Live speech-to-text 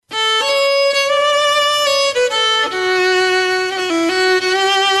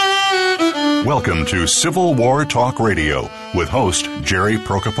Welcome to Civil War Talk Radio with host Jerry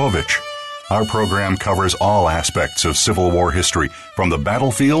Prokopowicz. Our program covers all aspects of Civil War history, from the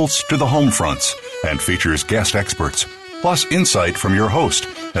battlefields to the home fronts, and features guest experts, plus insight from your host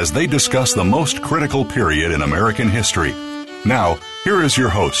as they discuss the most critical period in American history. Now, here is your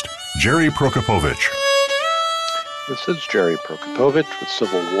host, Jerry Prokopowicz. This is Jerry Prokopowicz with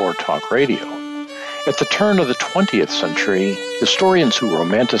Civil War Talk Radio. At the turn of the 20th century, historians who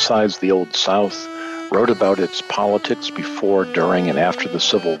romanticized the Old South wrote about its politics before, during, and after the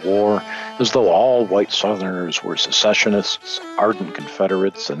Civil War as though all white Southerners were secessionists, ardent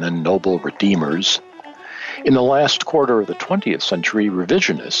Confederates, and then noble redeemers. In the last quarter of the 20th century,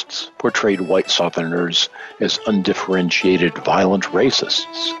 revisionists portrayed white Southerners as undifferentiated, violent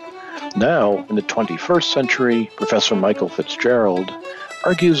racists. Now, in the 21st century, Professor Michael Fitzgerald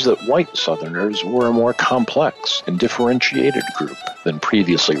argues that white Southerners were a more complex and differentiated group than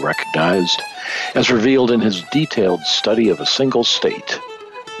previously recognized, as revealed in his detailed study of a single state,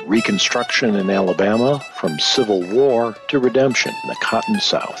 Reconstruction in Alabama from Civil War to Redemption in the Cotton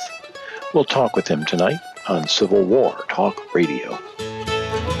South. We'll talk with him tonight on Civil War Talk Radio.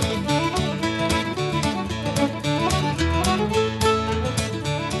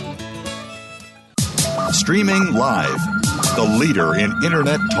 Streaming live, the leader in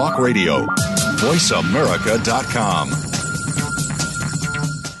Internet talk radio, VoiceAmerica.com.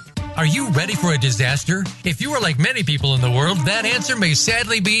 Are you ready for a disaster? If you are like many people in the world, that answer may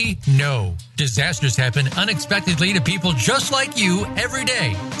sadly be no. Disasters happen unexpectedly to people just like you every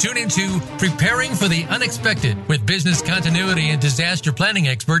day. Tune into Preparing for the Unexpected with business continuity and disaster planning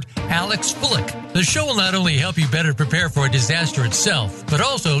expert Alex Fullick. The show will not only help you better prepare for a disaster itself, but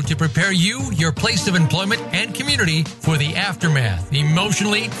also to prepare you, your place of employment, and community for the aftermath,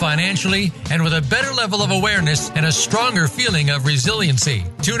 emotionally, financially, and with a better level of awareness and a stronger feeling of resiliency.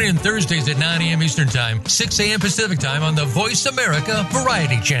 Tune in Thursdays at 9 a.m. Eastern Time, 6 a.m. Pacific Time on the Voice America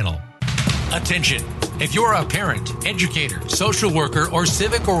Variety Channel. Attention! If you're a parent, educator, social worker, or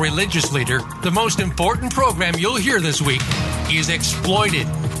civic or religious leader, the most important program you'll hear this week is Exploited: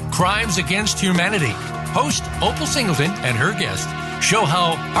 Crimes Against Humanity. Host Opal Singleton and her guest show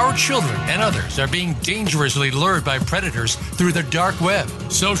how our children and others are being dangerously lured by predators through the dark web,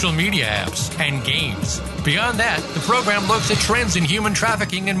 social media apps, and games. Beyond that, the program looks at trends in human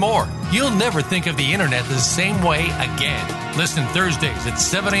trafficking and more. You'll never think of the internet the same way again. Listen Thursdays at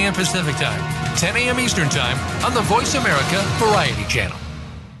 7 a.m. Pacific Time, 10 a.m. Eastern Time on the Voice America Variety Channel.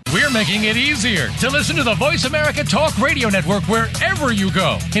 We're making it easier to listen to the Voice America Talk Radio Network wherever you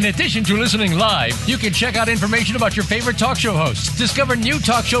go. In addition to listening live, you can check out information about your favorite talk show hosts, discover new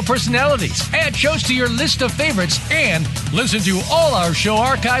talk show personalities, add shows to your list of favorites, and listen to all our show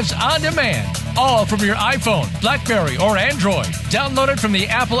archives on demand. All from your iPhone, BlackBerry, or Android. Download it from the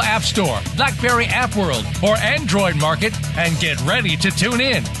Apple App Store, BlackBerry App World, or Android Market, and get ready to tune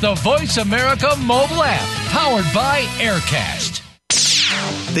in. The Voice America mobile app, powered by Aircast.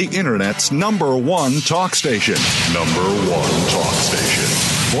 The Internet's #1 talk station. #1 talk station.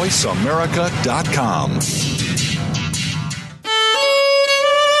 VoiceAmerica.com.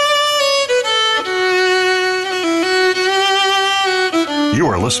 You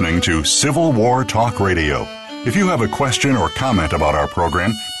are listening to Civil War Talk Radio. If you have a question or comment about our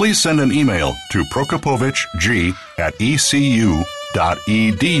program, please send an email to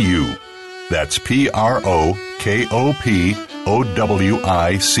prokopowiczg@ecu.edu. That's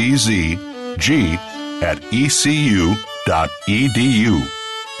PROKOPOWICZG@ecu.edu.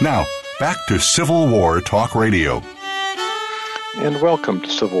 Now, back to Civil War Talk Radio. And welcome to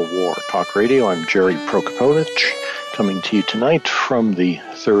Civil War Talk Radio. I'm Jerry Prokopowicz, coming to you tonight from the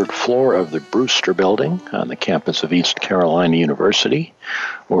third floor of the Brewster Building on the campus of East Carolina University,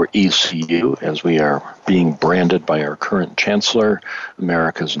 or ECU, as we are being branded by our current chancellor,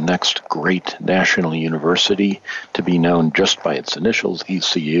 America's next great national university, to be known just by its initials,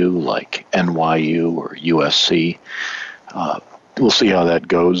 ECU, like NYU or USC. We'll see how that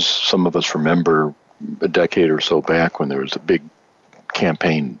goes. Some of us remember a decade or so back when there was a big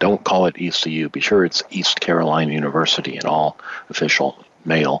campaign, don't call it ECU, be sure it's East Carolina University in all official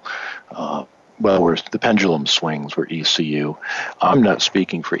mail. Where the pendulum swings, we're ECU. I'm not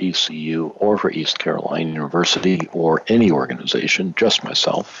speaking for ECU or for East Carolina University or any organization, just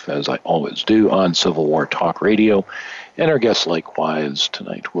myself, as I always do on Civil War Talk Radio. And our guests likewise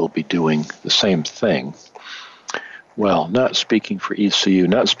tonight will be doing the same thing. Well, not speaking for ECU,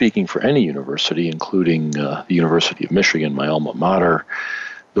 not speaking for any university, including the University of Michigan, my alma mater.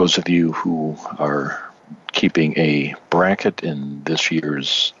 Those of you who are keeping a bracket in this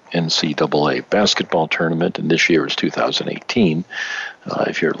year's NCAA basketball tournament, and this year is 2018.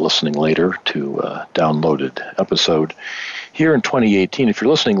 If you're listening later to a downloaded episode. Here in 2018, if you're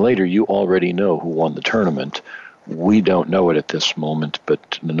listening later, you already know who won the tournament. We don't know it at this moment,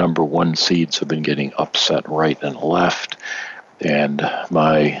 but the number one seeds have been getting upset right and left. And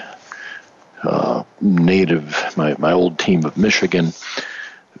my my old team of Michigan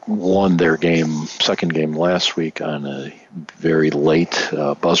won their second game last week on a very late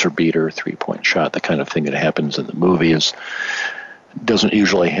buzzer beater, 3-point shot, the kind of thing that happens in the movies. Doesn't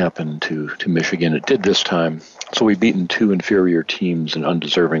usually happen to Michigan. It did this time. So we've beaten two inferior teams in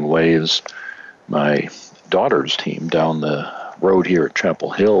undeserving ways. My daughter's team down the road here at Chapel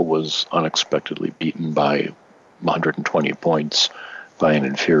Hill was unexpectedly beaten by 120 points by an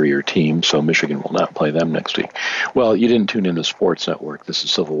inferior team, so Michigan will not play them next week. Well, you didn't tune in to Sports Network. This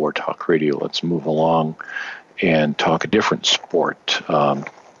is Civil War Talk Radio. Let's move along and talk a different sport.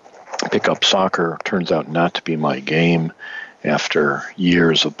 Pickup soccer turns out not to be my game. After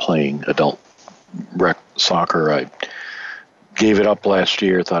years of playing adult rec soccer, I gave it up last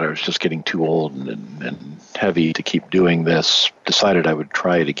year, thought I was just getting too old and heavy to keep doing this. Decided I would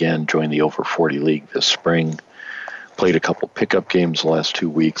try it again, join the Over 40 League this spring. Played a couple pickup games the last 2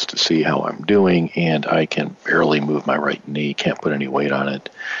 weeks to see how I'm doing, and I can barely move my right knee, can't put any weight on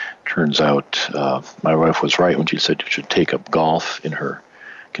it. Turns out my wife was right when she said you should take up golf in her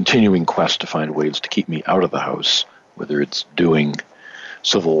continuing quest to find ways to keep me out of the house, whether it's doing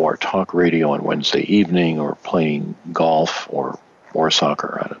Civil War Talk Radio on Wednesday evening or playing golf or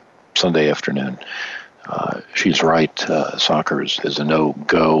soccer on a Sunday afternoon. She's right. Soccer is a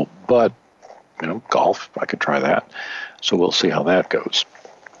no-go, but golf, I could try that. So we'll see how that goes.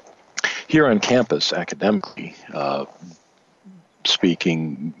 Here on campus, academically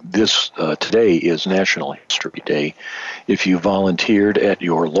speaking, today is National History Day. If you volunteered at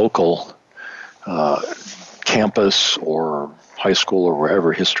your local campus or high school or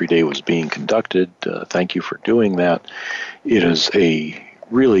wherever History Day was being conducted, thank you for doing that. It is a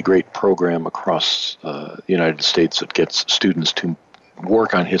really great program across the United States that gets students to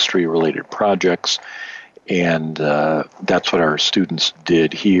work on history-related projects, and that's what our students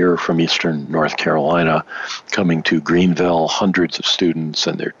did here from Eastern North Carolina. Coming to Greenville, hundreds of students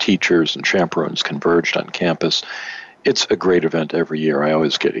and their teachers and chaperones converged on campus. It's a great event every year. I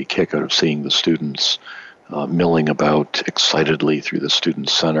always get a kick out of seeing the students milling about excitedly through the Student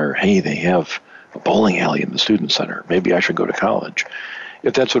Center. Hey, they have a bowling alley in the Student Center. Maybe I should go to college.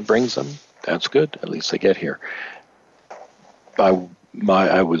 If that's what brings them, that's good. At least they get here.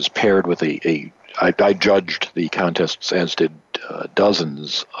 I was paired with I judged the contests, as did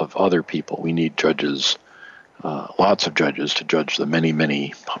dozens of other people. We need judges, lots of judges, to judge the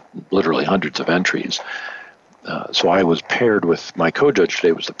many, literally hundreds of entries. So I was paired with, my co-judge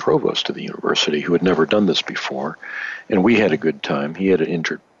today was the provost of the university, who had never done this before, and we had a good time. He had an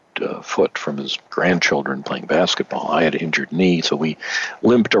injured foot from his grandchildren playing basketball. I had an injured knee, so we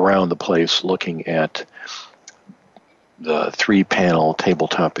limped around the place looking at the 3-panel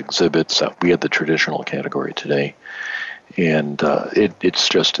tabletop exhibits. We had the traditional category today, and it's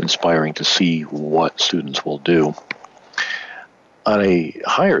just inspiring to see what students will do. On a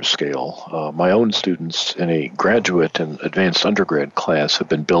higher scale, my own students in a graduate and advanced undergrad class have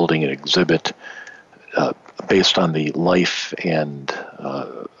been building an exhibit based on the life and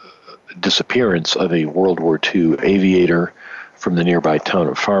disappearance of a World War II aviator from the nearby town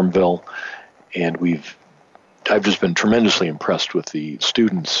of Farmville, and I've just been tremendously impressed with the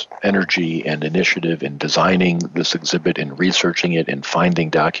students' energy and initiative in designing this exhibit and researching it and finding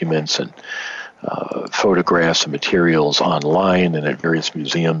documents and photographs and materials online and at various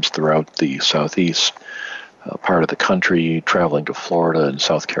museums throughout the southeast part of the country, traveling to Florida and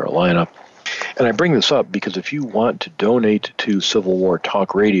South Carolina. And I bring this up because if you want to donate to Civil War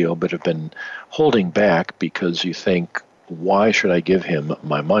Talk Radio but have been holding back because you think, why should I give him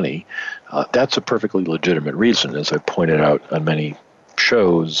my money? That's a perfectly legitimate reason. As I've pointed out on many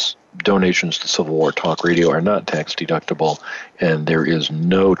shows, donations to Civil War Talk Radio are not tax deductible, and there is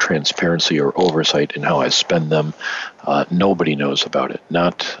no transparency or oversight in how I spend them. Nobody knows about it,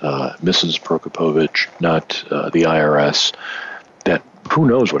 not Mrs. Prokopovich, not the IRS. Who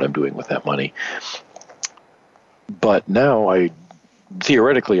knows what I'm doing with that money? But now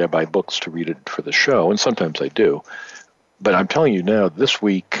theoretically I buy books to read it for the show, and sometimes I do. But I'm telling you now, this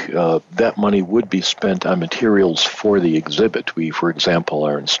week, that money would be spent on materials for the exhibit. We, for example,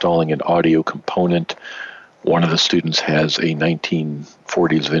 are installing an audio component. One of the students has a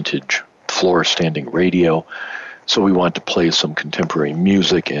 1940s vintage floor-standing radio, so we want to play some contemporary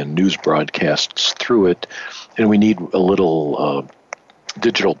music and news broadcasts through it. And we need a little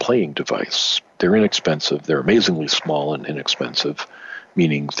digital playing device. They're inexpensive. They're amazingly small and inexpensive,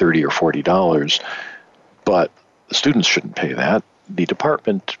 meaning $30 or $40. But the students shouldn't pay that. The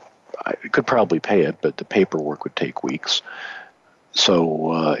department could probably pay it, but the paperwork would take weeks.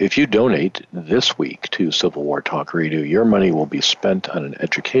 So if you donate this week to Civil War Talk Radio, your money will be spent on an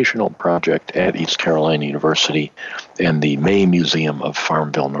educational project at East Carolina University and the May Museum of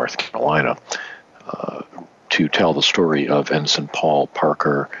Farmville, North Carolina, to tell the story of Ensign Paul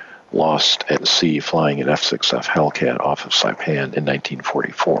Parker, lost at sea flying an F-6F Hellcat off of Saipan in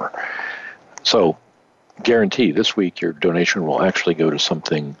 1944. So, guarantee this week your donation will actually go to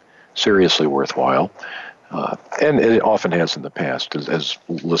something seriously worthwhile. And it often has in the past. As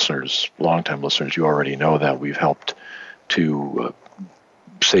listeners, longtime listeners, you already know that we've helped to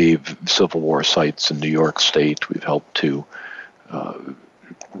save Civil War sites in New York State. We've helped to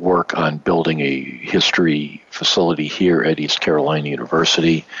work on building a history facility here at East Carolina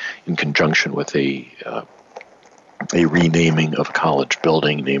University in conjunction with a renaming of a college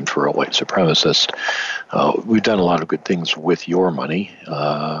building named for a white supremacist. We've done a lot of good things with your money,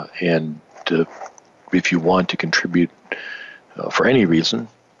 and if you want to contribute for any reason,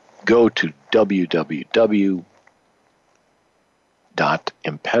 go to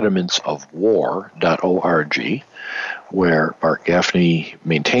www.impedimentsofwar.org, where Art Gaffney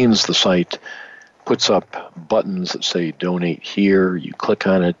maintains the site, puts up buttons that say donate here. You click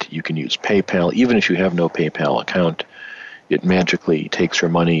on it. You can use PayPal. Even if you have no PayPal account, it magically takes your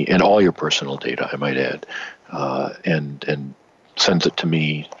money and all your personal data, I might add, and sends it to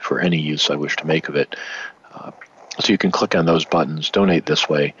me for any use I wish to make of it. So you can click on those buttons, donate this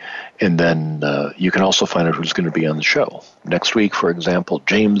way, and then you can also find out who's going to be on the show. Next week, for example,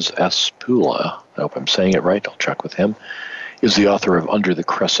 James S. Pula, I hope I'm saying it right, I'll check with him, is the author of Under the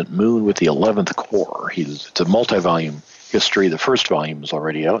Crescent Moon with the 11th Corps. It's a multi-volume history. The first volume is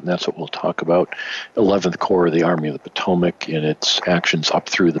already out, and that's what we'll talk about. 11th Corps of the Army of the Potomac and its actions up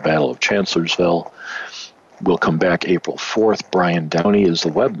through the Battle of Chancellorsville. We'll come back April 4th. Brian Downey is the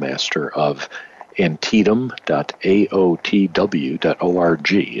webmaster of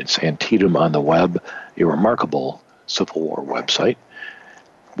Antietam.aotw.org. It's Antietam on the web, a remarkable Civil War website.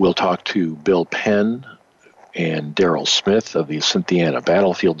 We'll talk to Bill Penn and Daryl Smith of the Cynthiana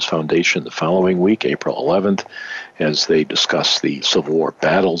Battlefields Foundation the following week, April 11th, as they discuss the Civil War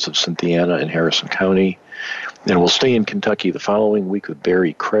battles of Cynthiana and Harrison County. And we'll stay in Kentucky the following week with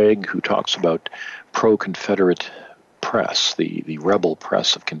Barry Craig, who talks about pro-Confederate press, the rebel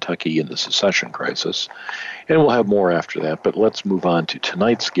press of Kentucky in the secession crisis. And we'll have more after that, but let's move on to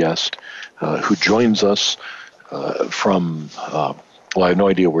tonight's guest, who joins us from, well, I have no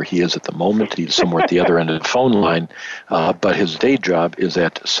idea where he is at the moment. He's somewhere at the other end of the phone line, but his day job is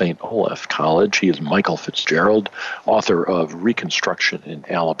at St. Olaf College. He is Michael Fitzgerald, author of Reconstruction in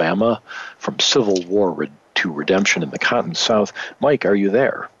Alabama, From Civil War to Redemption in the Cotton South. Mike, are you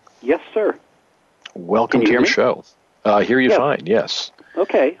there? Yes, sir. Welcome to the show. I hear you fine, yes.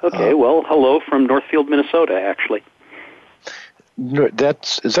 Okay. Well, hello from Northfield, Minnesota, actually.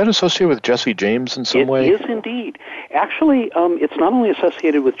 Is that associated with Jesse James in some way? It is indeed. Actually, it's not only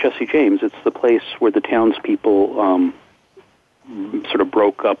associated with Jesse James, it's the place where the townspeople sort of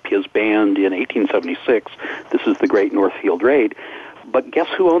broke up his band in 1876. This is the Great Northfield Raid. But guess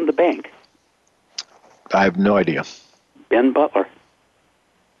who owned the bank? I have no idea. Ben Butler.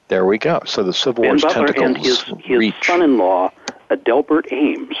 There we go. So the Civil War's tentacles and his son-in-law, Adelbert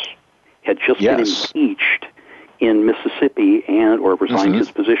Ames, had just been impeached in Mississippi or resigned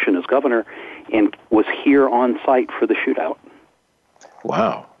his position as governor and was here on site for the shootout.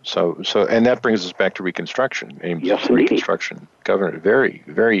 Wow. So and that brings us back to Reconstruction. Ames yes, Reconstruction governor. Very,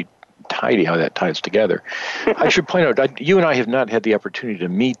 very tidy how that ties together. I should point out, you and I have not had the opportunity to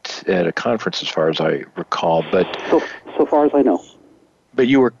meet at a conference as far as I recall, but so far as I know. But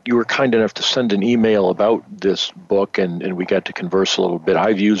you were kind enough to send an email about this book, and we got to converse a little bit.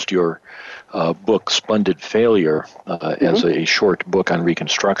 I've used your book, Splendid Failure, as a short book on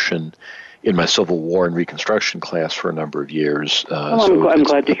Reconstruction in my Civil War and Reconstruction class for a number of years. I'm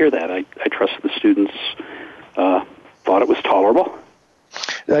glad to hear that. I trust the students thought it was tolerable.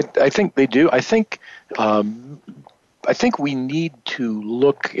 I think they do. I think we need to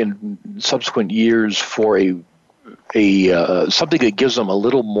look in subsequent years for something that gives them a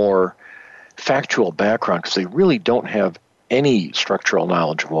little more factual background, because they really don't have any structural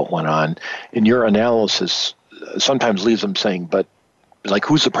knowledge of what went on. And your analysis sometimes leaves them saying, but like,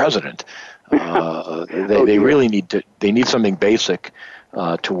 who's the president? They really need something basic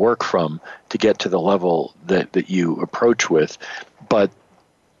to work from to get to the level that you approach with. But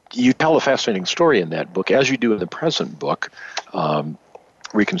you tell a fascinating story in that book, as you do in the present book.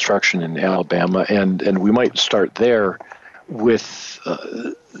 Reconstruction in Alabama, and we might start there with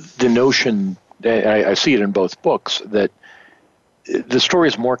the notion, I see it in both books, that the story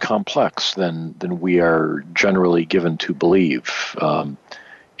is more complex than we are generally given to believe.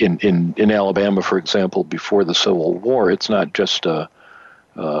 In Alabama, for example, before the Civil War, it's not just a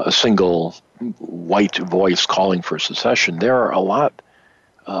single white voice calling for secession. There are a lot,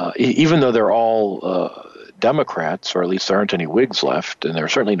 even though they're all Democrats, or at least there aren't any Whigs left, and there are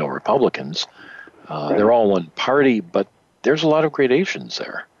certainly no Republicans. They're all one party, but there's a lot of gradations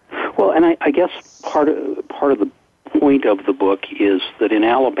there. Well, and I guess part of the point of the book is that in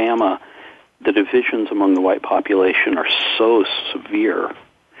Alabama, the divisions among the white population are so severe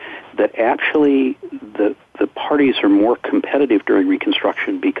that actually the parties are more competitive during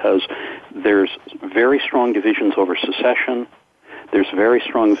Reconstruction because there's very strong divisions over secession, there's very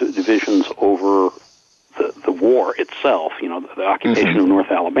strong divisions over the war itself, the occupation of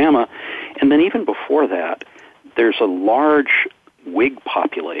North Alabama, and then even before that, there's a large Whig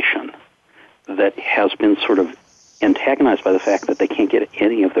population that has been sort of antagonized by the fact that they can't get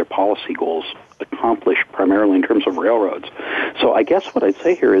any of their policy goals accomplished, primarily in terms of railroads. So I guess what I'd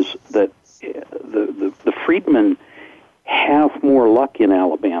say here is that the freedmen have more luck in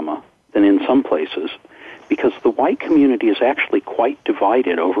Alabama than in some places, because the white community is actually quite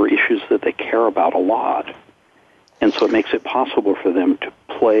divided over issues that they care about a lot. And so it makes it possible for them to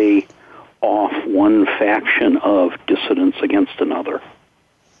play off one faction of dissidents against another.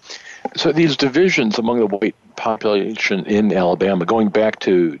 So these divisions among the white population in Alabama, going back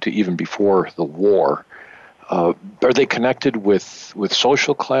to even before the war, are they connected with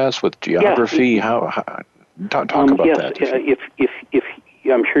social class, with geography? Yeah. Talk about that. If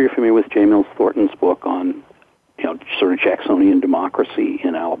I'm sure you're familiar with J. Mills Thornton's book on sort of Jacksonian democracy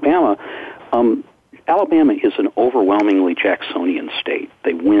in Alabama. Alabama is an overwhelmingly Jacksonian state.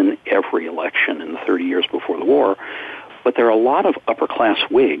 They win every election in the 30 years before the war. But there are a lot of upper-class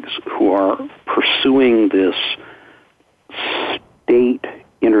Whigs who are pursuing this state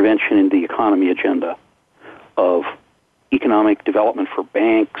intervention in the economy agenda of economic development for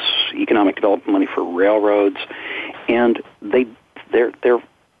banks, economic development money for railroads, and they're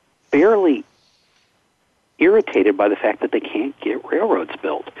fairly irritated by the fact that they can't get railroads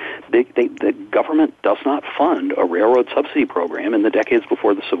built. The government does not fund a railroad subsidy program in the decades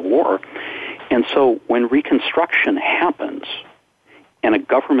before the Civil War. And so when Reconstruction happens and a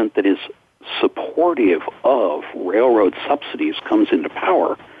government that is supportive of railroad subsidies comes into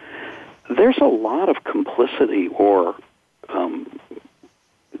power, there's a lot of complicity or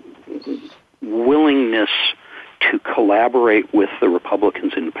willingness to collaborate with the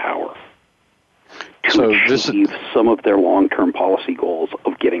Republicans in power to achieve some of their long-term policy goals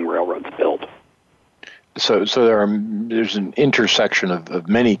of getting railroads built. So there's an intersection of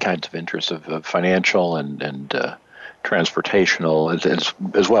many kinds of interests, of financial and transportational,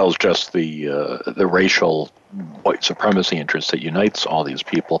 as well as just the racial white supremacy interest that unites all these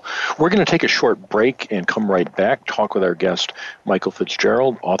people. We're going to take a short break and come right back, talk with our guest, Michael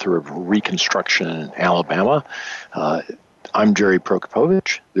Fitzgerald, author of Reconstruction in Alabama. I'm Jerry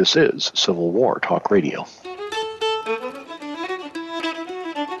Prokopowicz. This is Civil War Talk Radio.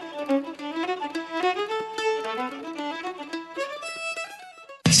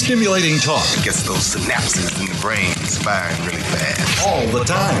 Stimulating talk gets those synapses in the brain firing really fast. All the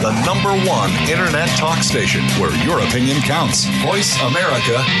time. The #1 internet talk station where your opinion counts.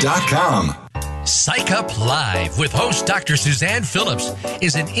 VoiceAmerica.com. Psych Up Live with host Dr. Suzanne Phillips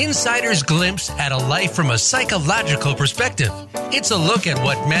is an insider's glimpse at a life from a psychological perspective. It's a look at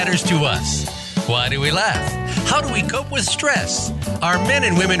what matters to us. Why do we laugh? How do we cope with stress? Are men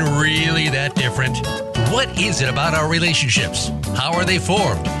and women really that different? What is it about our relationships? How are they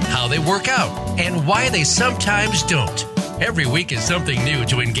formed? How they work out? And why they sometimes don't? Every week is something new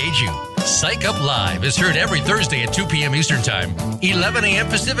to engage you. Psych Up Live is heard every Thursday at 2 p.m. Eastern Time, 11 a.m.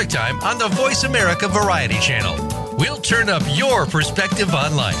 Pacific Time on the Voice America Variety Channel. We'll turn up your perspective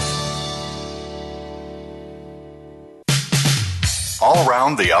on life. All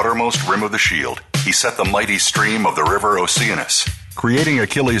round the outermost rim of the shield, he set the mighty stream of the river Oceanus, creating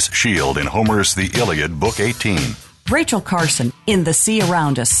Achilles' shield in Homer's The Iliad, Book 18. Rachel Carson, in The Sea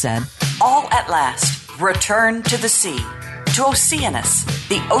Around Us, said, "All at last, return to the sea, to Oceanus,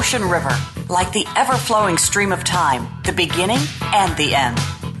 the ocean river, like the ever-flowing stream of time, the beginning and the end."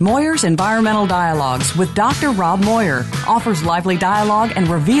 Moyer's Environmental Dialogues with Dr. Rob Moyer offers lively dialogue and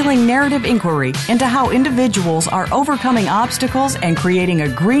revealing narrative inquiry into how individuals are overcoming obstacles and creating a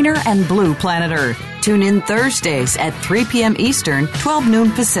greener and blue planet Earth. Tune in Thursdays at 3 p.m. Eastern, 12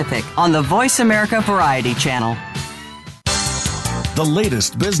 noon Pacific on the Voice America Variety Channel. The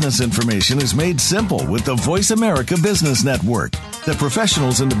latest business information is made simple with the Voice America Business Network. The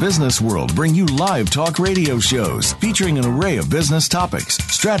professionals in the business world bring you live talk radio shows featuring an array of business topics,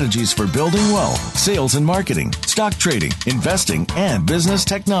 strategies for building wealth, sales and marketing, stock trading, investing, and business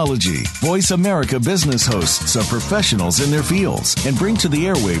technology. Voice America Business hosts are professionals in their fields and bring to the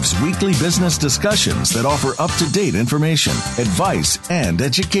airwaves weekly business discussions that offer up-to-date information, advice, and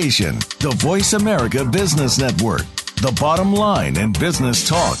education. The Voice America Business Network. The bottom line in business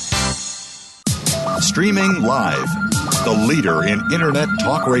talk. Streaming live. The leader in Internet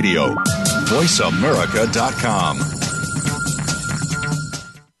talk radio. VoiceAmerica.com.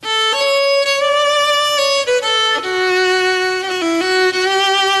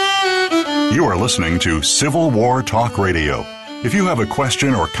 You are listening to Civil War Talk Radio. If you have a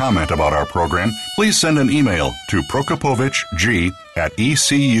question or comment about our program, please send an email to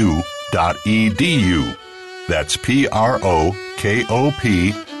prokopovic@ecu.edu. That's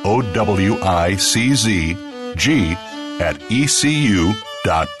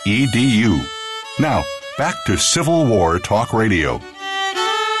PROKOPOWICZG@ecu.edu. Now, back to Civil War Talk Radio.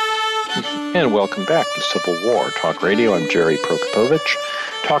 And welcome back to Civil War Talk Radio. I'm Jerry Prokopowicz,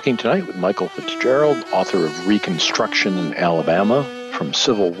 talking tonight with Michael Fitzgerald, author of Reconstruction in Alabama, From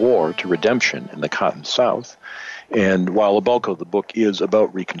Civil War to Redemption in the Cotton South. And while the bulk of the book is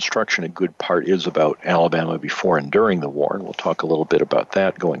about Reconstruction, a good part is about Alabama before and during the war, and we'll talk a little bit about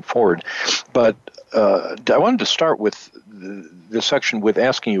that going forward. But I wanted to start with this section with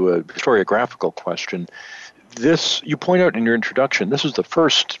asking you a historiographical question. This, you point out in your introduction, this is the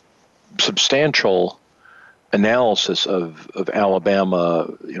first substantial analysis of Alabama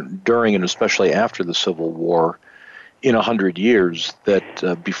during and especially after the Civil War in 100 years.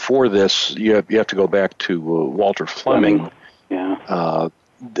 That before this, you have to go back to Walter Fleming. Yeah.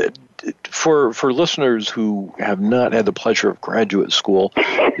 For listeners who have not had the pleasure of graduate school,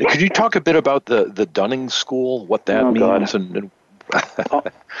 could you talk a bit about the Dunning School, what that means? And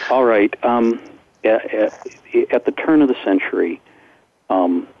all right. At the turn of the century,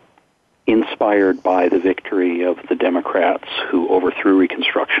 inspired by the victory of the Democrats who overthrew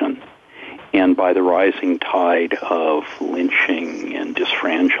Reconstruction, and by the rising tide of lynching and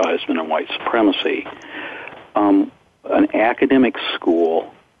disfranchisement and white supremacy, an academic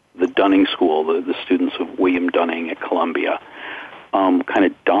school, the Dunning School, the students of William Dunning at Columbia, kind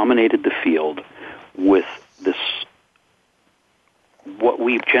of dominated the field with this, what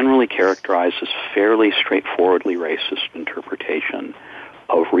we generally characterize as fairly straightforwardly racist interpretation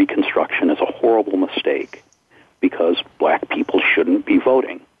of Reconstruction as a horrible mistake because black people shouldn't be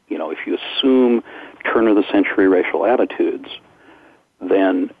voting. You know, if you assume turn-of-the-century racial attitudes,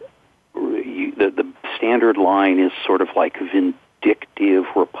 then the standard line is sort of like vindictive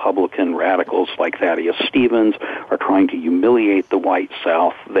Republican radicals like Thaddeus Stevens are trying to humiliate the white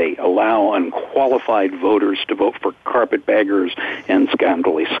South. They allow unqualified voters to vote for carpetbaggers and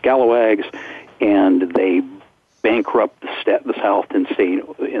scandally scalawags, and they bankrupt the South in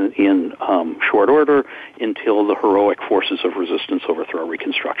short order until the heroic forces of resistance overthrow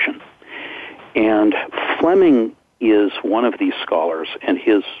Reconstruction. And Fleming is one of these scholars, and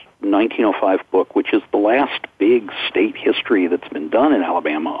his 1905 book, which is the last big state history that's been done in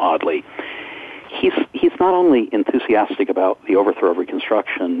Alabama, oddly, he's not only enthusiastic about the overthrow of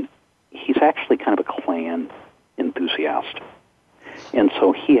Reconstruction, he's actually kind of a Klan enthusiast. And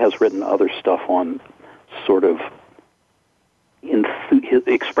so he has written other stuff on sort of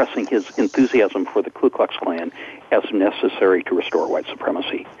expressing his enthusiasm for the Ku Klux Klan as necessary to restore white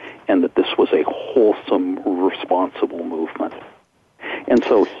supremacy, and that this was a wholesome, responsible movement. And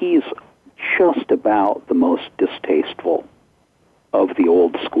so he's just about the most distasteful of the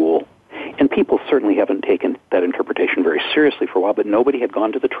old school. And people certainly haven't taken that interpretation very seriously for a while, but nobody had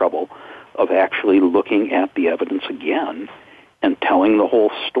gone to the trouble of actually looking at the evidence again and telling the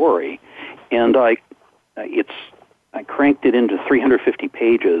whole story. And I cranked it into 350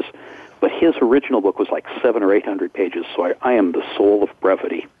 pages, but his original book was like 700 or 800 pages, so I am the soul of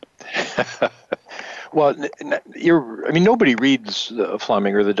brevity. Well, nobody reads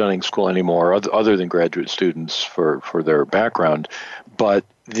Fleming or the Dunning School anymore, other than graduate students for their background. But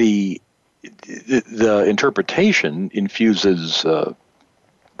the interpretation infuses the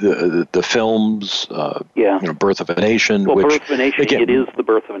films, Birth of a Nation. Well, which, Birth of a Nation, again, it is the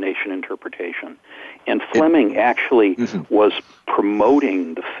Birth of a Nation interpretation. And Fleming actually was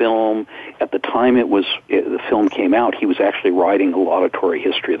promoting the film. At the time the film came out, he was actually writing a laudatory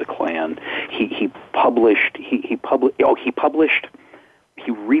history of the Klan. He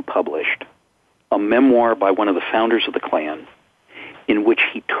republished a memoir by one of the founders of the Klan in which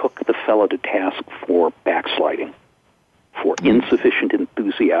he took the fellow to task for backsliding. for insufficient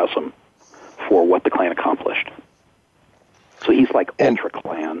enthusiasm for what the Klan accomplished. So he's like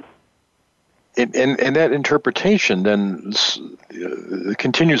ultra-Klan. And that interpretation then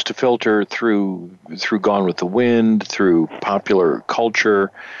continues to filter through Gone with the Wind, through popular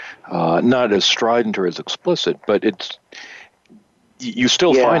culture, not as strident or as explicit, but you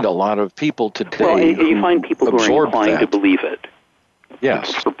still find a lot of people today. Well, and you find people who are inclined to believe it.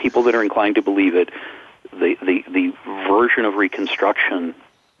 Yes. For people that are inclined to believe it, the version of Reconstruction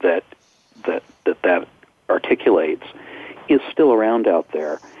that articulates is still around out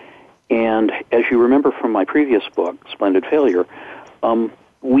there. And as you remember from my previous book, Splendid Failure,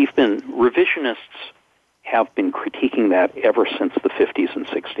 revisionists have been critiquing that ever since the 50s and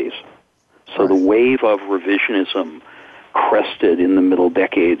 60s. So the wave of revisionism crested in the middle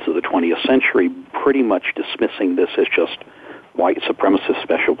decades of the 20th century, pretty much dismissing this as just white supremacist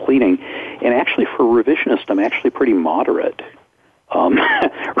special pleading. And actually, for a revisionist, I'm actually pretty moderate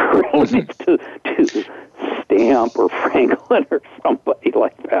relative to Stamp or Franklin or somebody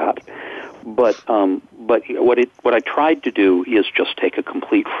like that. But what I tried to do is just take a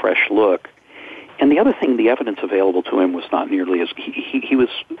complete fresh look. And the other thing, the evidence available to him was not nearly as he was.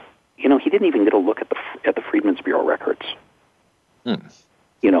 He didn't even get a look at the Freedmen's Bureau records.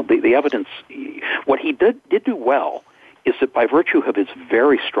 The evidence. What he did do well is that by virtue of his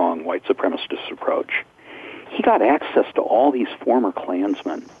very strong white supremacist approach, he got access to all these former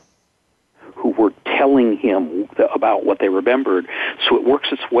Klansmen who were telling him about what they remembered. So it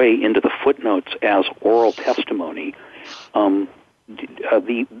works its way into the footnotes as oral testimony.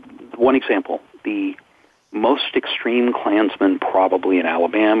 The one example, the most extreme Klansman probably in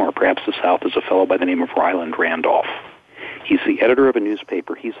Alabama or perhaps the South is a fellow by the name of Ryland Randolph. He's the editor of a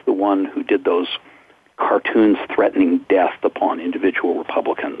newspaper. He's the one who did those cartoons threatening death upon individual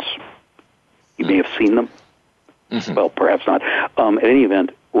Republicans. You may have seen them. Mm-hmm. Well, perhaps not. At any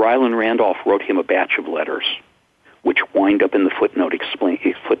event, Ryland Randolph wrote him a batch of letters, which wind up in the footnotes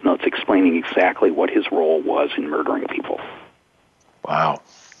explaining exactly what his role was in murdering people. Wow.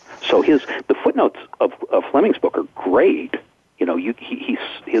 So the footnotes of Fleming's book are great. He's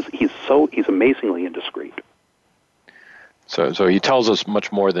amazingly indiscreet. So he tells us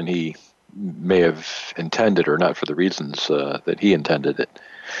much more than he may have intended, or not for the reasons that he intended it.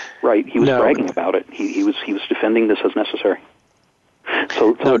 Right. He was bragging about it. He was defending this as necessary.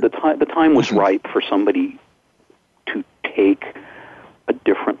 So the time was ripe for somebody to take a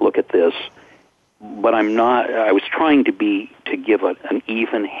different look at this. But I'm not. I was trying to give an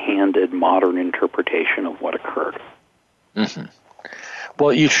even-handed modern interpretation of what occurred. Mm-hmm.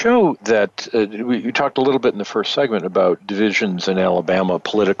 Well, you show that you talked a little bit in the first segment about divisions in Alabama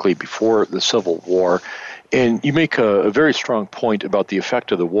politically before the Civil War, and you make a very strong point about the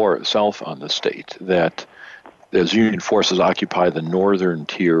effect of the war itself on the state, that as Union forces occupy the northern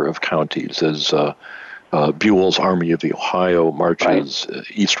tier of counties, as Buell's Army of the Ohio marches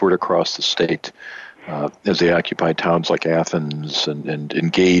eastward across the state, as they occupy towns like Athens and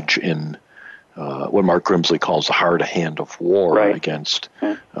engage in what Mark Grimsley calls the hard hand of war against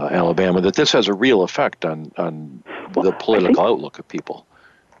Alabama, that this has a real effect on the political outlook of people.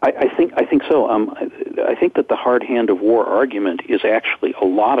 I think so. I think that the hard hand of war argument is actually, a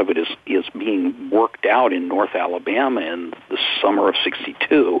lot of it is being worked out in North Alabama in the summer of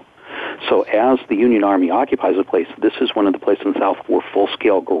 '62. So as the Union Army occupies a place, this is one of the places in the South where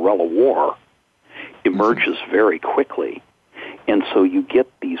full-scale guerrilla war emerges very quickly. And so you get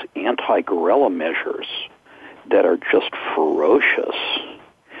these anti-guerrilla measures that are just ferocious.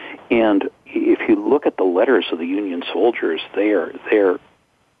 And if you look at the letters of the Union soldiers, they're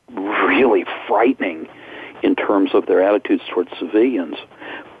really frightening in terms of their attitudes towards civilians.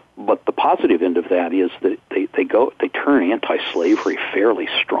 But the positive end of that is that they turn anti-slavery fairly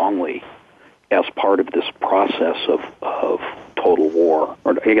strongly as part of this process of total war.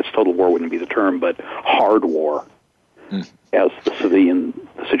 Or I guess total war wouldn't be the term, but hard war. As the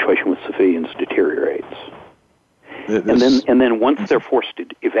situation with civilians deteriorates. And then once they're forced to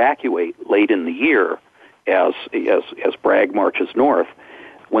evacuate late in the year, as Bragg marches north,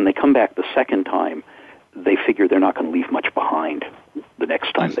 when they come back the second time, they figure they're not going to leave much behind the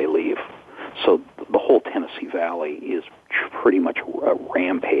next time they leave. So the whole Tennessee Valley is pretty much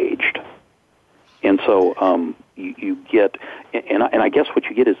rampaged. And so you get, and I guess what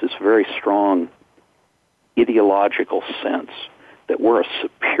you get is this very strong ideological sense that we're a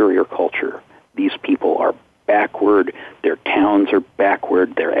superior culture. These people are backward, their towns are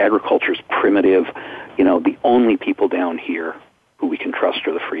backward, their agriculture's primitive. The only people down here who we can trust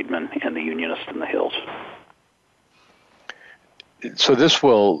are the freedmen and the Unionists in the hills. so this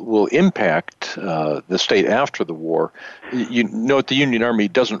will impact the state after the war. You note the Union Army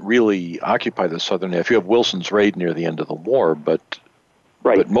doesn't really occupy the southern half. You have Wilson's Raid near the end of the war, but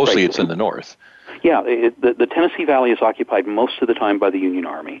mostly it's in the north. Yeah, the Tennessee Valley is occupied most of the time by the Union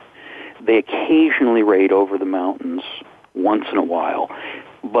Army. They occasionally raid over the mountains once in a while,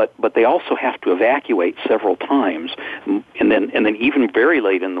 but they also have to evacuate several times, and then even very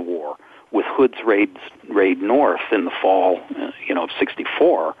late in the war, with Hood's raid north in the fall, of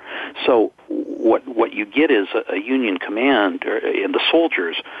 '64. So what you get is a Union command and the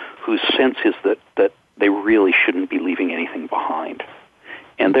soldiers whose sense is that they really shouldn't be leaving anything behind,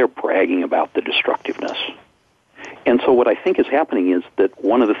 and they're bragging about the destructiveness. And so what I think is happening is that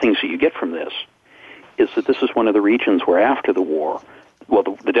one of the things that you get from this is that this is one of the regions where after the war, well,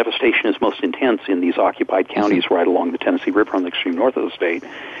 the devastation is most intense in these occupied counties right along the Tennessee River on the extreme north of the state.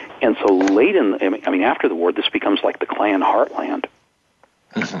 And so after the war, this becomes like the Klan heartland,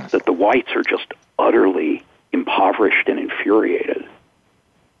 that the whites are just utterly impoverished and infuriated.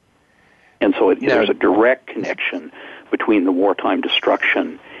 And so there's a direct connection between the wartime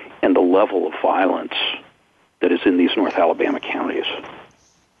destruction and the level of violence that is in these North Alabama counties.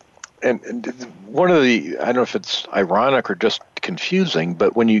 And one of the, I don't know if it's ironic or just confusing,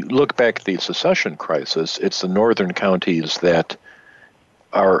 but when you look back at the secession crisis, it's the northern counties that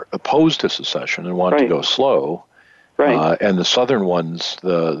are opposed to secession and want to go slow, and the southern ones,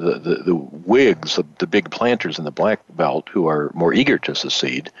 the Whigs, the big planters in the Black Belt, who are more eager to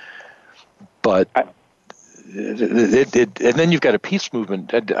secede. But and then you've got a peace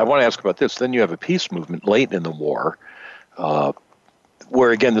movement. I want to ask about this. Then you have a peace movement late in the war,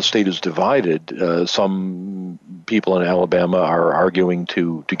 where, again, the state is divided. Some people in Alabama are arguing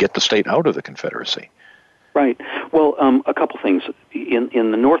to get the state out of the Confederacy. Right. Well, a couple things.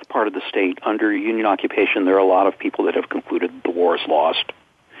 In the north part of the state, under Union occupation, there are a lot of people that have concluded the war is lost.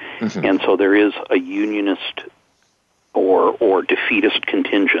 And so there is a Unionist or defeatist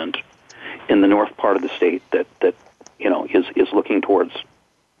contingent in the north part of the state that is looking towards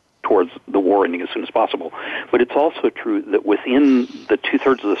the war ending as soon as possible. But it's also true that within the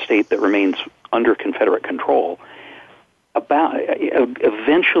two-thirds of the state that remains under Confederate control,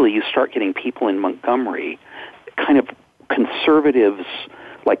 eventually you start getting people in Montgomery, kind of conservatives,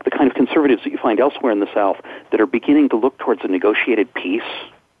 like the kind of conservatives that you find elsewhere in the South, that are beginning to look towards a negotiated peace.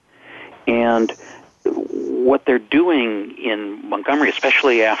 And what they're doing in Montgomery,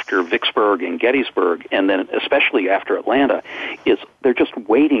 especially after Vicksburg and Gettysburg, and then especially after Atlanta, is they're just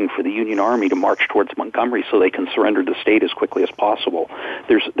waiting for the Union Army to march towards Montgomery so they can surrender the state as quickly as possible.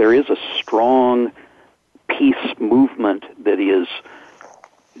 There is a strong peace movement that is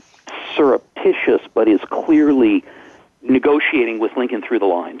surreptitious but is clearly negotiating with Lincoln through the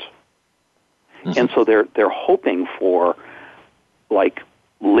lines. And so they're hoping for, like,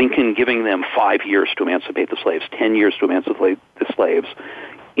 Lincoln giving them 5 years to emancipate the slaves, 10 years to emancipate the slaves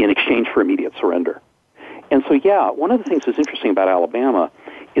in exchange for immediate surrender. And so, one of the things that's interesting about Alabama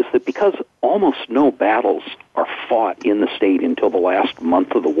is that because almost no battles are fought in the state until the last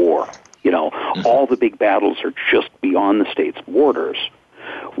month of the war, all the big battles are just beyond the state's borders,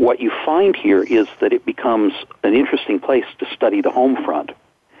 what you find here is that it becomes an interesting place to study the home front,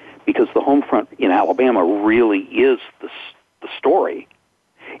 because the home front in Alabama really is the story.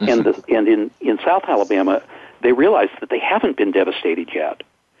 And in South Alabama, they realize that they haven't been devastated yet.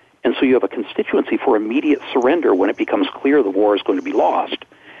 And so you have a constituency for immediate surrender when it becomes clear the war is going to be lost.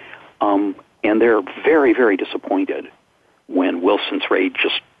 And they're very, very disappointed when Wilson's Raid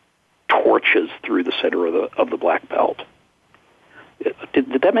just torches through the center of the Black Belt.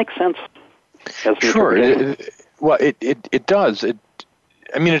 Did that make sense? Sure. It does.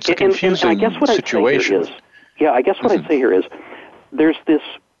 It's a confusing situation. I guess what I'd say here is, there's this,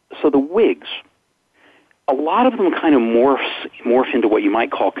 so the Whigs, a lot of them kind of morph into what you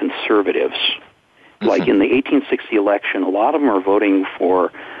might call conservatives. Like in the 1860 election, a lot of them are voting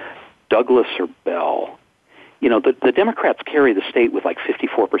for Douglas or Bell. The Democrats carry the state with like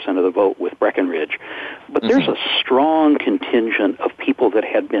 54% of the vote with Breckinridge, but there's a strong contingent of people that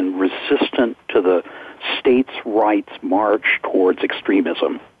had been resistant to the states' rights march towards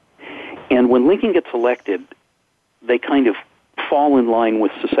extremism. And when Lincoln gets elected, they kind of fall in line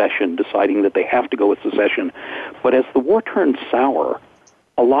with secession, deciding that they have to go with secession. But as the war turns sour,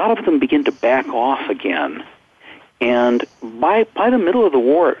 a lot of them begin to back off again. And by the middle of the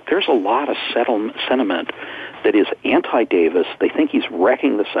war, there's a lot of sentiment that is anti-Davis. They think he's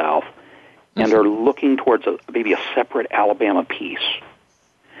wrecking the South and are looking towards maybe a separate Alabama peace.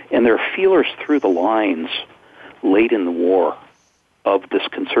 And there are feelers through the lines late in the war of this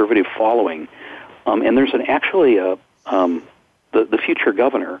conservative following. And there's actually the future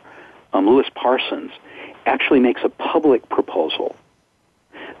governor, Lewis Parsons, actually makes a public proposal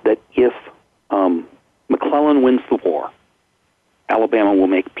that if McClellan wins the war, Alabama will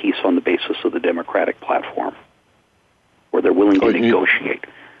make peace on the basis of the Democratic platform, where they're willing to negotiate.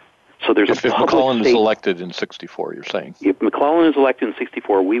 So there's if McClellan is elected in 64, you're saying? If McClellan is elected in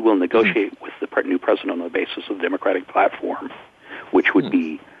 64, we will negotiate with the new president on the basis of the Democratic platform, which would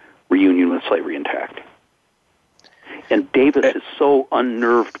be reunion with slavery intact. And Davis is so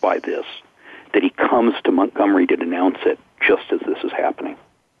unnerved by this that he comes to Montgomery to denounce it just as this is happening.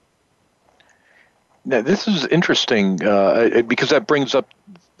 Now, this is interesting because that brings up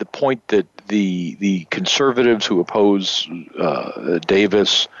the point that the conservatives who oppose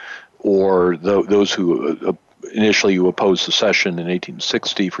Davis, or those who initially opposed secession in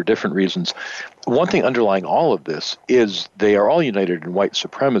 1860 for different reasons, one thing underlying all of this is they are all united in white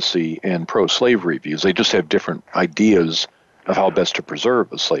supremacy and pro-slavery views. They just have different ideas of how best to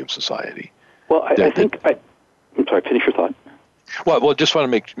preserve a slave society. Well, I'm sorry, finish your thought. Well, just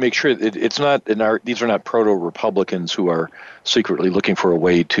want to make sure that it's not these are not proto-Republicans who are secretly looking for a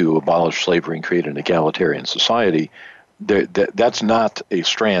way to abolish slavery and create an egalitarian society. That's not a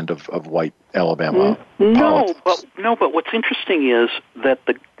strand of white Alabama politics. But what's interesting is that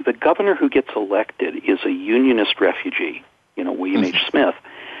the governor who gets elected is a Unionist refugee, William H. Smith,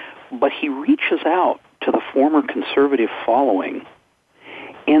 but he reaches out to the former conservative following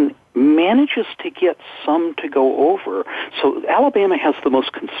and manages to get some to go over. So Alabama has the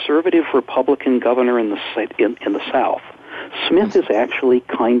most conservative Republican governor in the South. Smith is actually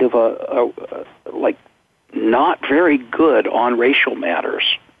kind of a not very good on racial matters.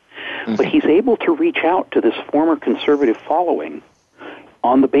 But he's able to reach out to this former conservative following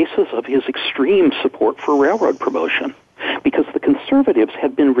on the basis of his extreme support for railroad promotion, because the conservatives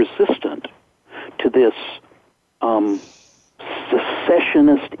have been resistant to this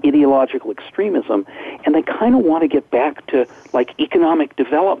secessionist ideological extremism, and they kind of want to get back to economic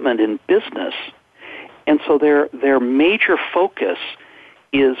development and business. And so their major focus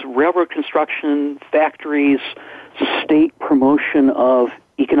is railroad construction, factories, state promotion of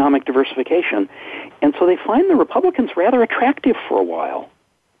economic diversification. And so they find the Republicans rather attractive for a while.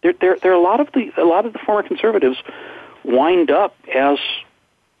 There are a lot of the former conservatives wind up as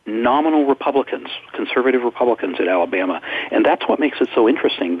nominal Republicans, conservative Republicans in Alabama, and that's what makes it so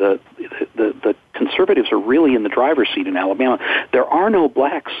interesting. The conservatives are really in the driver's seat in Alabama. There are no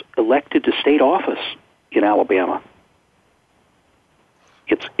blacks elected to state office in Alabama.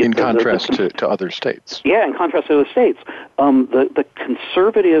 In contrast to other states. Yeah, in contrast to other states. The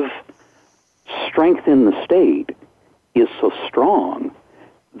conservative strength in the state is so strong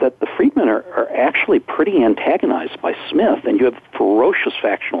that the freedmen are actually pretty antagonized by Smith, and you have ferocious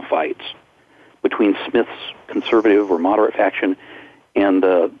factional fights between Smith's conservative or moderate faction and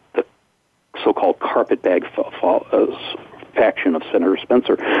the so-called carpetbag faction of Senator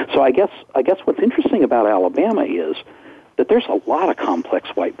Spencer. So I guess what's interesting about Alabama is that there's a lot of complex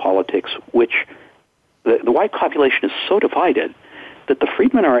white politics, which the white population is so divided that the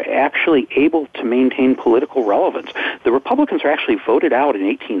freedmen are actually able to maintain political relevance. The Republicans are actually voted out in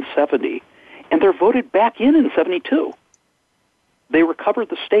 1870, and they're voted back in 72. They recover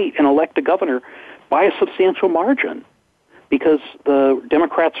the state and elect a governor by a substantial margin because the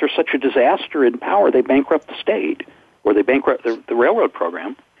Democrats are such a disaster in power, they bankrupt the state, or they bankrupt the railroad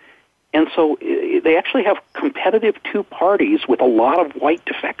program. And so they actually have competitive two parties with a lot of white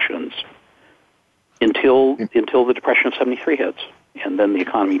defections until the Depression of 73 hits. And then the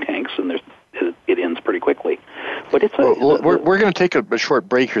economy tanks, and it ends pretty quickly. But we're going to take a short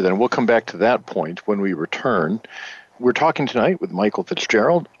break here, then. We'll come back to that point when we return. We're talking tonight with Michael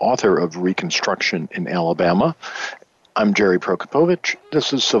Fitzgerald, author of Reconstruction in Alabama. I'm Jerry Prokopowicz.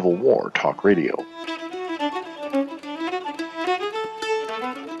 This is Civil War Talk Radio.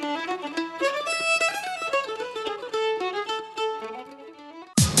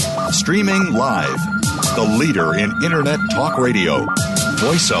 Streaming live. The leader in Internet talk radio.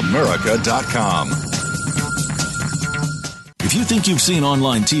 VoiceAmerica.com. If you think you've seen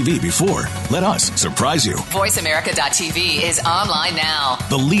online TV before, let us surprise you. VoiceAmerica.tv is online now.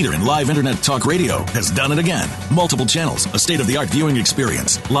 The leader in live Internet talk radio has done it again. Multiple channels, a state-of-the-art viewing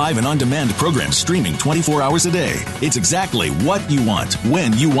experience, live and on-demand programs streaming 24 hours a day. It's exactly what you want,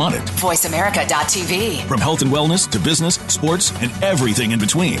 when you want it. VoiceAmerica.tv. From health and wellness to business, sports, and everything in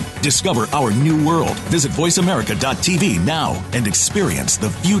between. Discover our new world. Visit VoiceAmerica.tv now and experience the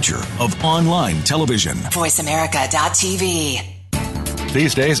future of online television. VoiceAmerica.tv.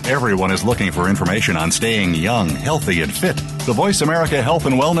 These days, everyone is looking for information on staying young, healthy, and fit. The Voice America Health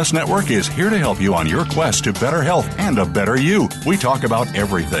and Wellness Network is here to help you on your quest to better health and a better you. We talk about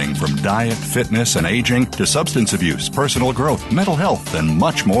everything from diet, fitness, and aging to substance abuse, personal growth, mental health, and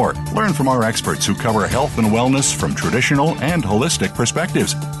much more. Learn from our experts who cover health and wellness from traditional and holistic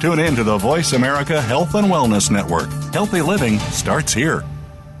perspectives. Tune in to the Voice America Health and Wellness Network. Healthy living starts here.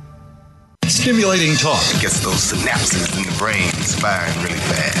 Stimulating talk. It gets those synapses in the brain firing really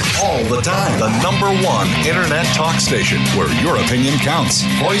fast. All the time. The number one Internet talk station where your opinion counts.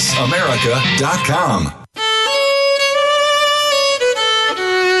 VoiceAmerica.com.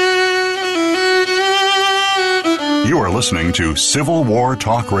 You are listening to Civil War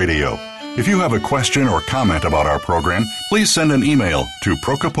Talk Radio. If you have a question or comment about our program, please send an email to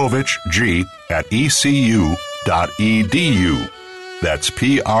prokopovic@ecu.edu. That's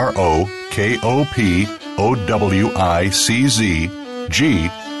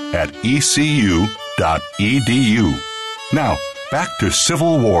PROKOPOWICZG@ecu.edu. Now, back to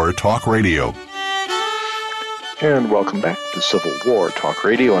Civil War Talk Radio. And welcome back to Civil War Talk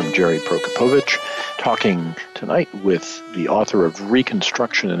Radio. I'm Jerry Prokopowicz, talking tonight with the author of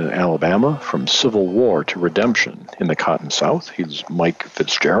Reconstruction in Alabama, From Civil War to Redemption in the Cotton South. He's Mike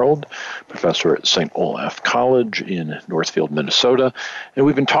Fitzgerald, professor at St. Olaf College in Northfield, Minnesota. And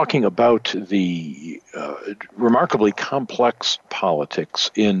we've been talking about the remarkably complex politics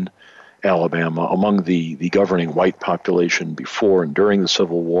in Alabama among the governing white population before and during the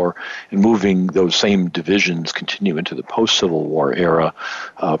Civil War, and moving those same divisions continue into the post-Civil War era.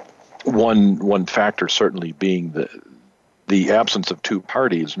 One factor certainly being the absence of two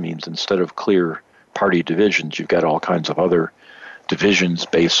parties means instead of clear party divisions, you've got all kinds of other divisions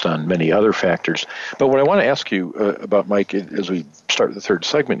based on many other factors. But what I want to ask you about, Mike, as we start the third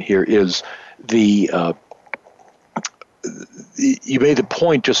segment here, is you made the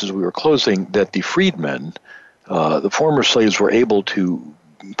point just as we were closing that the freedmen, the former slaves, were able to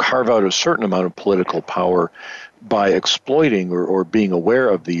carve out a certain amount of political power by exploiting or being aware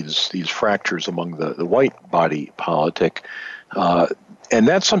of these fractures among the white body politic. And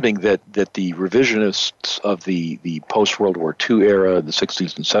that's something that the revisionists of the post-World War II era, the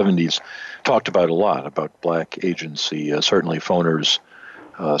 60s and 70s, talked about a lot, about black agency. Certainly Foner's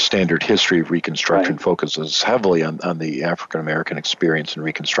standard history of Reconstruction focuses heavily on the African-American experience in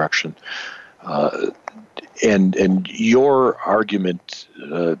Reconstruction. And your argument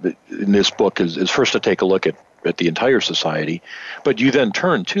in this book is first to take a look at the entire society, but you then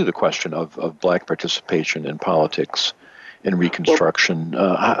turn to the question of black participation in politics in Reconstruction.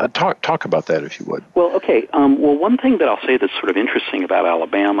 Talk about that, if you would. Well, okay. Well, one thing that I'll say that's sort of interesting about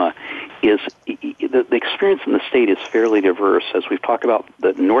Alabama is the experience in the state is fairly diverse. As we've talked about,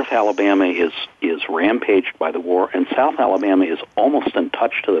 that North Alabama is rampaged by the war, and South Alabama is almost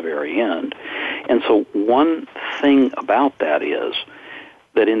untouched to the very end. And so one thing about that is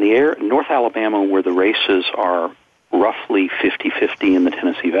that in the North Alabama, where the races are roughly 50-50 in the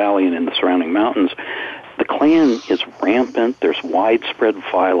Tennessee Valley and in the surrounding mountains, the Klan is rampant, there's widespread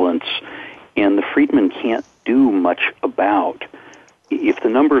violence, and the freedmen can't do much about. If the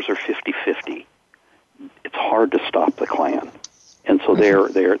numbers are 50-50, it's hard to stop the Klan. And so they're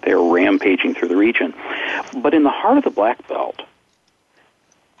rampaging through the region. But in the heart of the Black Belt,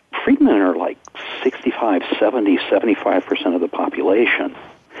 freedmen are like 65, 70, 75% of the population.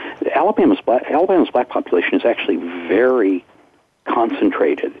 Alabama's black population is actually very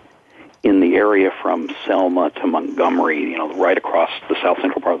concentrated in the area from Selma to Montgomery, right across the south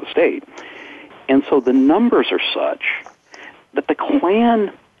central part of the state. And so the numbers are such that the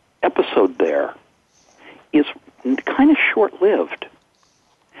Klan episode there is kind of short-lived.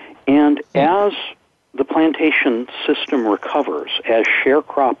 And as the plantation system recovers, as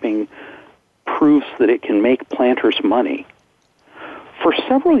sharecropping proves that it can make planters money, for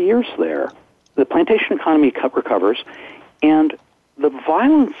several years there, the plantation economy recovers, and the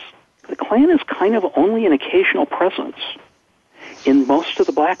violence, the Klan is kind of only an occasional presence in most of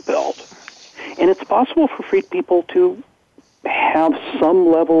the Black Belt. And it's possible for freed people to have some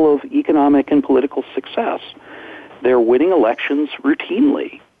level of economic and political success. They're winning elections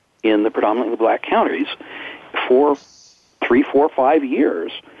routinely in the predominantly black counties for 3, 4, 5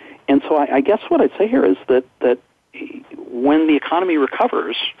 years. And so I guess what I'd say here is that when the economy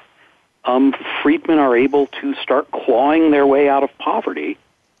recovers, freedmen are able to start clawing their way out of poverty,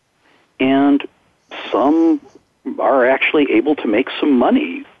 and some are actually able to make some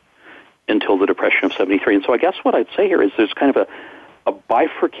money until the Depression of 73. And so I guess what I'd say here is there's kind of a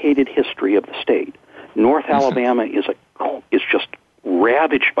bifurcated history of the state. North Alabama is just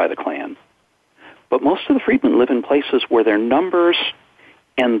ravaged by the Klan, but most of the freedmen live in places where their numbers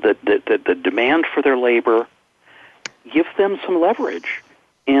and the demand for their labor, give them some leverage,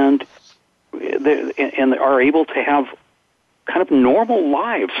 and are able to have kind of normal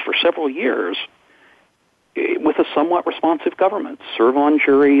lives for several years with a somewhat responsive government, serve on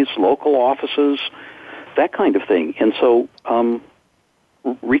juries, local offices, that kind of thing. And so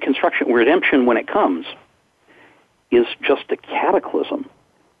redemption, when it comes, is just a cataclysm,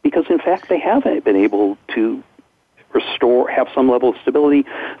 because in fact they haven't been able to have some level of stability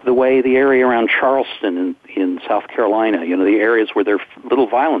the way the area around Charleston in South Carolina, the areas where there's little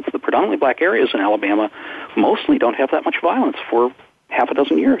violence, the predominantly black areas in Alabama mostly don't have that much violence for half a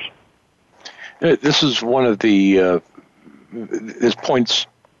dozen years. This is one of the, this points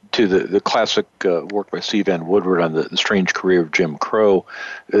to the classic work by C. Vann Woodward on the strange career of Jim Crow.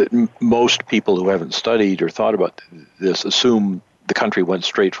 Most people who haven't studied or thought about this assume the country went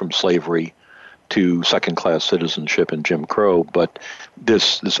straight from slavery to second-class citizenship in Jim Crow, but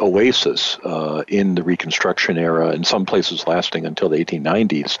this oasis in the Reconstruction era, in some places lasting until the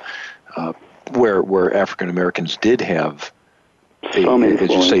 1890s, where African Americans did have some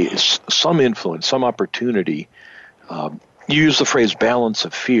influence, some opportunity. You use the phrase "balance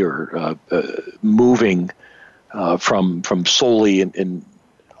of fear," moving from solely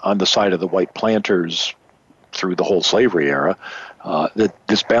on the side of the white planters through the whole slavery era. That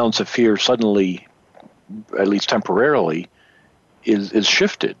this balance of fear suddenly, at least temporarily, is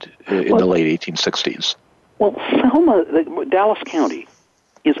shifted in the late 1860s. Well, Selma, Dallas County,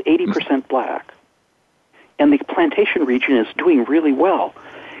 is 80% black, and the plantation region is doing really well.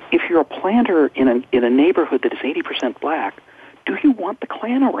 If you're a planter in a neighborhood that is 80% black, do you want the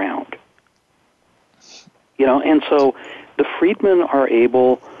Klan around? And so the freedmen are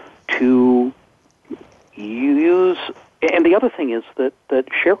able to use. And the other thing is that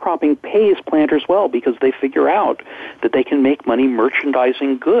sharecropping pays planters well, because they figure out that they can make money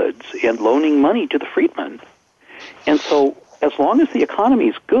merchandising goods and loaning money to the freedmen. And so as long as the economy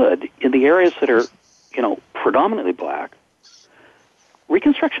is good in the areas that are, predominantly black,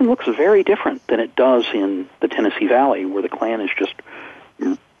 Reconstruction looks very different than it does in the Tennessee Valley, where the Klan is just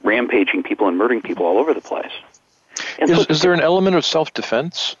rampaging people and murdering people all over the place. And is there an element of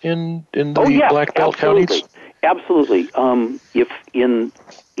self-defense in the Black Belt counties? Absolutely. When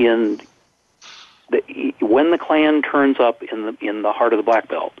the Klan turns up in the heart of the Black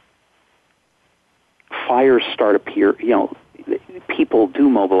Belt, fires start appear. People do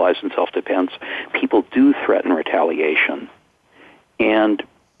mobilize in self-defense. People do threaten retaliation, and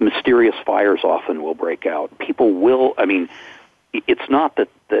mysterious fires often will break out. People will. I mean, it's not that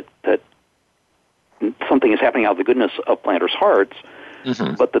something is happening out of the goodness of planters' hearts,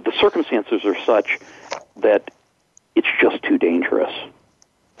 but that the circumstances are such that it's just too dangerous.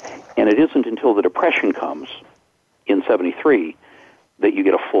 And it isn't until the Depression comes in 73 that you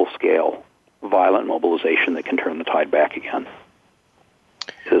get a full-scale violent mobilization that can turn the tide back again.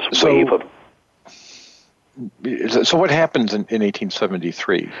 So what happens in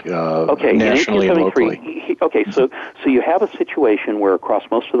 1873 nationally in 1873, and locally? Okay, so you have a situation where across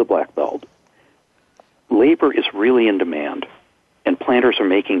most of the Black Belt, labor is really in demand, and planters are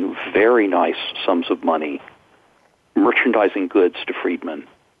making very nice sums of money merchandising goods to freedmen,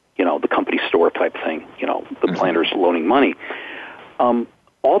 the company store type thing, the planters loaning money.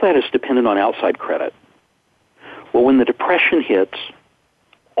 All that is dependent on outside credit. Well, when the Depression hits,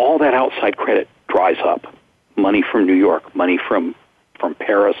 all that outside credit dries up. Money from New York, money from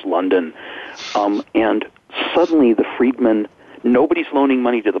Paris, London, and suddenly the freedmen, nobody's loaning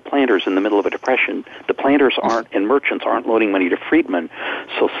money to the planters in the middle of a depression. The planters aren't, and merchants aren't loaning money to freedmen,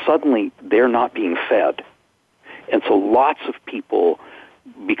 so suddenly they're not being fed. And so lots of people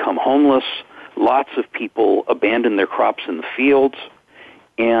become homeless, lots of people abandon their crops in the fields,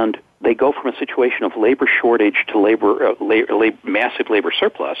 and they go from a situation of labor shortage to massive labor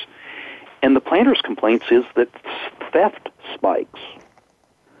surplus. And the planters' complaints is that theft spikes.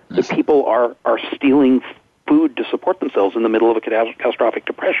 That people are stealing food to support themselves in the middle of a catastrophic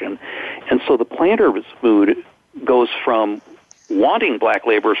depression. And so the planters' mood goes from wanting black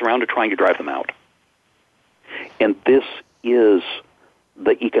laborers around to trying to drive them out. And this is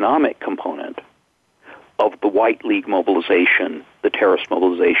the economic component of the White League mobilization, the terrorist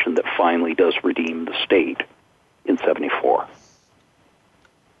mobilization that finally does redeem the state in 74.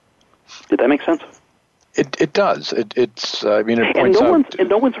 Did that make sense? It does. It points out. And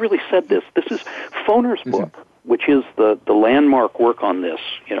no one's really said this. This is Foner's book, which is the landmark work on this.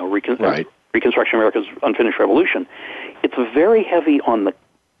 Reconstruction America's Unfinished Revolution. It's very heavy on the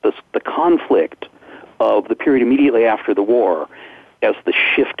conflict of the period immediately after the war, as the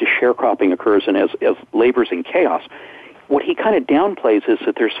shift to sharecropping occurs and as labor's in chaos. what he kind of downplays is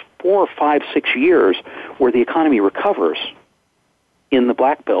that there's 4, 5, 6 years where the economy recovers in the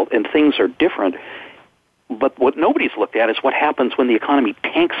Black Belt and things are different. But what nobody's looked at is what happens when the economy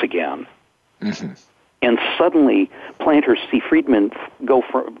tanks again. Mm-hmm. And suddenly planters see freedmen go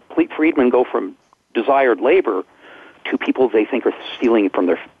from desired labor to people they think are stealing from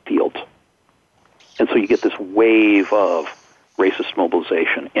their fields. And so you get this wave of racist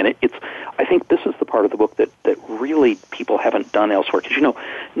mobilization. And I think this is the part of the book that really people haven't done elsewhere. Because,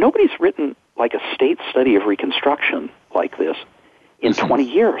 nobody's written like a state study of Reconstruction like this in 20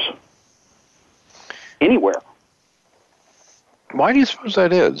 years. Anywhere. Why do you suppose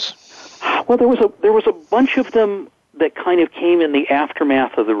that is? Well, there was a bunch of them that kind of came in the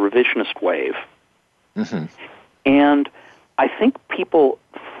aftermath of the revisionist wave. Mm-hmm. And I think people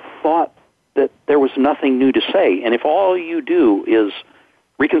thought that there was nothing new to say. And if all you do is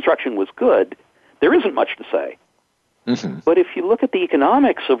Reconstruction was good, there isn't much to say. Mm-hmm. But if you look at the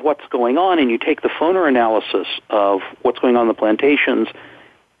economics of what's going on and you take the Foner analysis of what's going on in the plantations,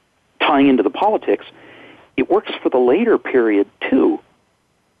 tying into the politics, it works for the later period too.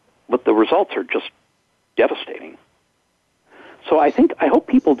 But the results are just devastating. So I hope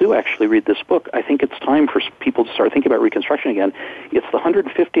people do actually read this book. I think it's time for people to start thinking about Reconstruction again. It's the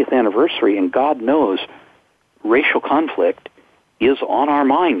 150th anniversary, and God knows racial conflict is on our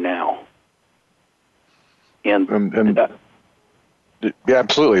mind now. And yeah,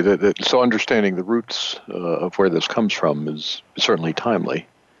 absolutely. So understanding the roots of where this comes from is certainly timely.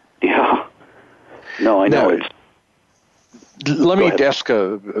 Yeah. No, I know. Let me ask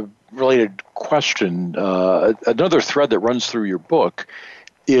a related question. Another thread that runs through your book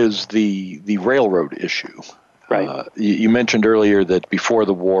is the railroad issue. Right. You mentioned earlier that before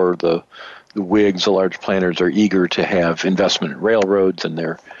the war, the Whigs, the large planters, are eager to have investment in railroads, and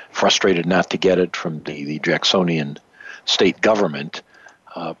they're frustrated not to get it from the Jacksonian state government.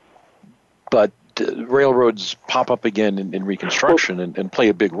 But railroads pop up again in Reconstruction and play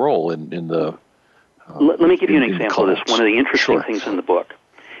a big role in the... Let me give you an example of this. One of the interesting things in the book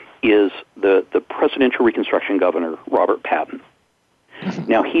is the presidential Reconstruction governor, Robert Patton.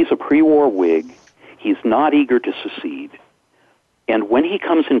 Mm-hmm. Now, he's a pre-war Whig. He's not eager to secede. And when he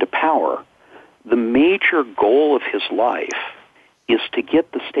comes into power, the major goal of his life is to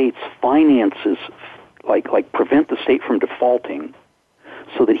get the state's finances, like prevent the state from defaulting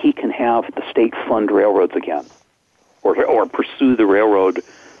so that he can have the state fund railroads again or pursue the railroad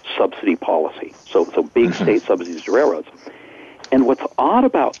subsidy policy. So big state subsidies to railroads. And what's odd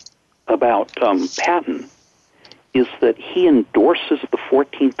about Patton is that he endorses the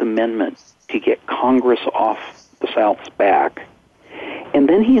 14th Amendment to get Congress off the South's back, and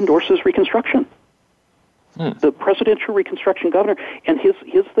then he endorses Reconstruction. The presidential Reconstruction governor, and his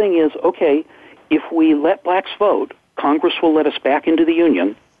thing is, okay, if we let blacks vote, Congress will let us back into the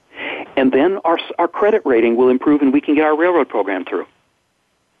Union, and then our credit rating will improve and we can get our railroad program through.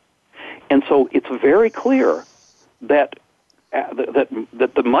 And so it's very clear that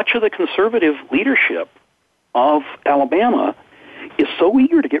the much of the conservative leadership of Alabama is so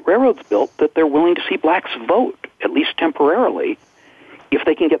eager to get railroads built that they're willing to see blacks vote, at least temporarily, if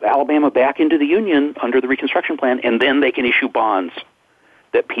they can get Alabama back into the Union under the Reconstruction Plan, and then they can issue bonds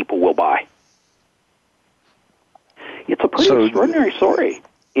that people will buy. It's a pretty extraordinary story.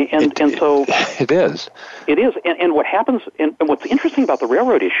 And so it is. It is. And what happens, and what's interesting about the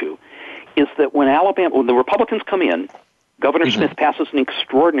railroad issue is that when the Republicans come in, Governor Smith passes an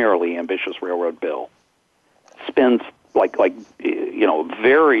extraordinarily ambitious railroad bill, spends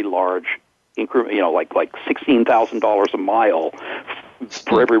very large increment, like $16,000 a mile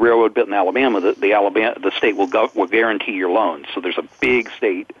for every railroad built in Alabama. The state will guarantee your loans. So there's a big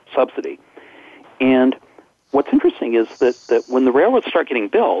state subsidy. And what's interesting is that when the railroads start getting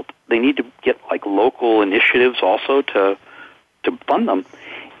built, they need to get local initiatives also to fund them.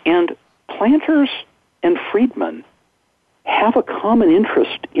 And planters and freedmen have a common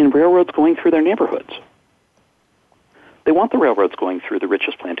interest in railroads going through their neighborhoods. They want the railroads going through the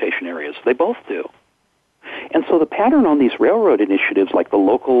richest plantation areas. They both do. And so the pattern on these railroad initiatives, like the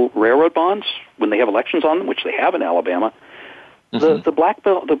local railroad bonds, when they have elections on them, which they have in Alabama, the blacks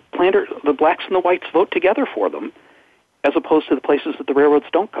and the whites vote together for them, as opposed to the places that the railroads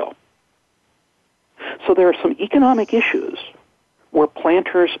don't go. So there are some economic issues where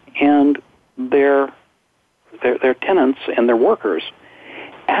planters and their tenants and their workers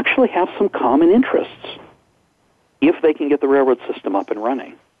actually have some common interests if they can get the railroad system up and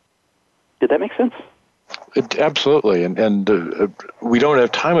running. Did that make sense? Absolutely, and we don't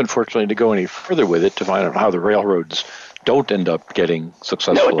have time, unfortunately, to go any further with it to find out how the railroads don't end up getting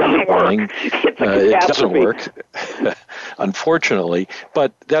successful in running. It doesn't work, unfortunately.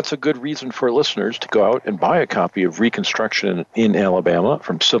 But that's a good reason for listeners to go out and buy a copy of Reconstruction in Alabama,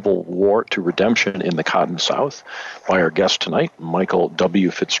 From Civil War to Redemption in the Cotton South, by our guest tonight, Michael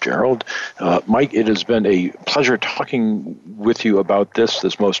W. Fitzgerald. Mike, it has been a pleasure talking with you about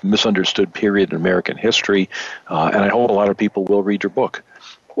this most misunderstood period in American history, and I hope a lot of people will read your book.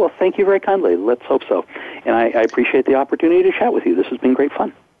 Well, thank you very kindly. Let's hope so. And I appreciate the opportunity to chat with you. This has been great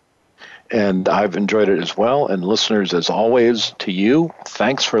fun. And I've enjoyed it as well. And listeners, as always, to you,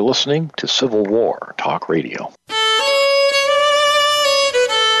 thanks for listening to Civil War Talk Radio.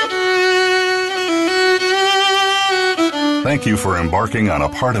 Thank you for embarking on a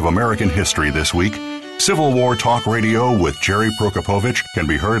part of American history this week. Civil War Talk Radio with Jerry Prokopowicz can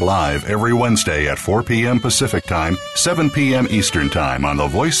be heard live every Wednesday at 4 p.m. Pacific Time, 7 p.m. Eastern Time on the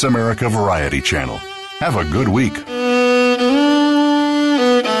Voice America Variety Channel. Have a good week.